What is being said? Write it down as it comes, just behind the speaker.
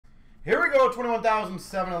Here we go,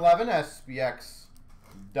 21,711 SPX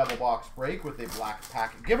double box break with a black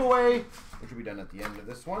packet giveaway, which will be done at the end of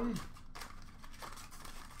this one.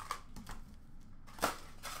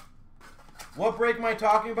 What break am I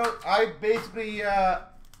talking about? I basically,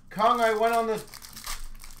 Kung, I went on this,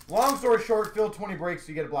 long story short, fill 20 breaks so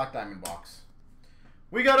you get a black diamond box.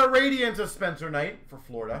 We got a Radiance of Spencer Knight for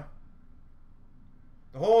Florida.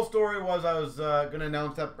 The whole story was I was going to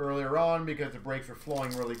announce that earlier on because the breaks were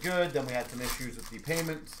flowing really good. Then we had some issues with the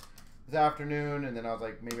payments this afternoon, and then I was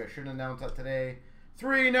like, maybe I shouldn't announce that today.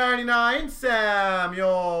 $3.99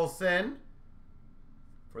 Samuelson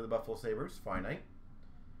for the Buffalo Sabres, finite.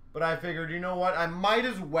 But I figured, you know what? I might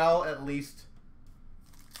as well at least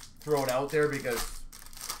throw it out there because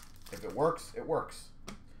if it works, it works.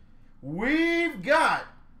 We've got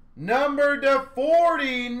number to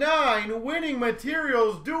 49 winning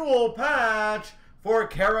materials dual patch for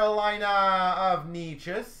Carolina of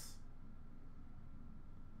Nietzsche's.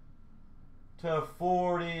 To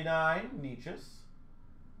 49 Nietzsche's.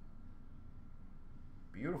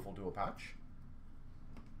 Beautiful dual patch.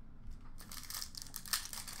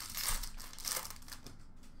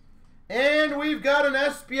 And we've got an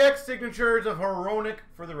SPX signatures of Horonic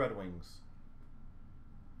for the Red Wings.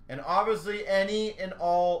 And obviously, any and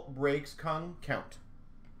all breaks count.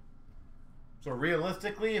 So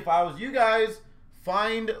realistically, if I was you guys,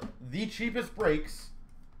 find the cheapest breaks,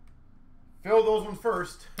 fill those ones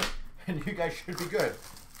first, and you guys should be good.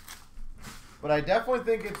 But I definitely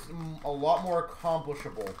think it's a lot more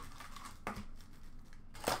accomplishable.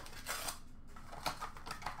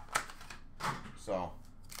 So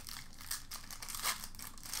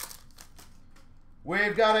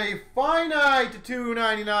we've got a finite to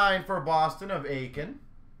 $2.99 for Boston of Aiken.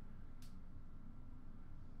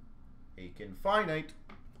 Aiken finite.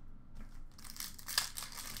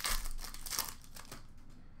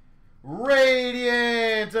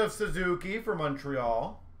 Radiant of Suzuki for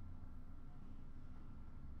Montreal.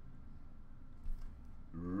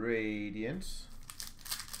 Radiant.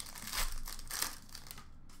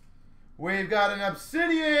 We've got an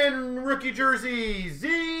Obsidian rookie jersey,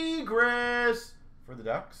 Zegras for the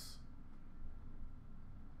Ducks.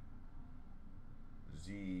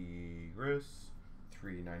 Zegras,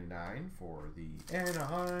 $3.99 for the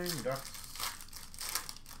Anaheim Ducks.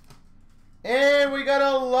 And we got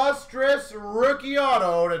a lustrous rookie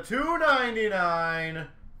auto to $2.99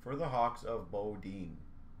 for the Hawks of Bodine.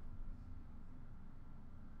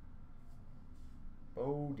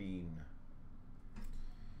 Bodine.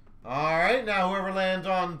 All right, now whoever lands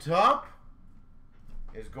on top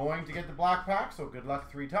is going to get the black pack, so good luck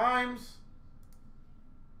 3 times.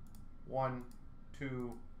 1,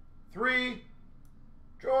 2, 3.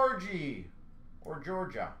 Georgie. Or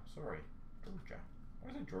Georgia. Sorry. Georgia. Why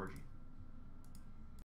is it Georgie?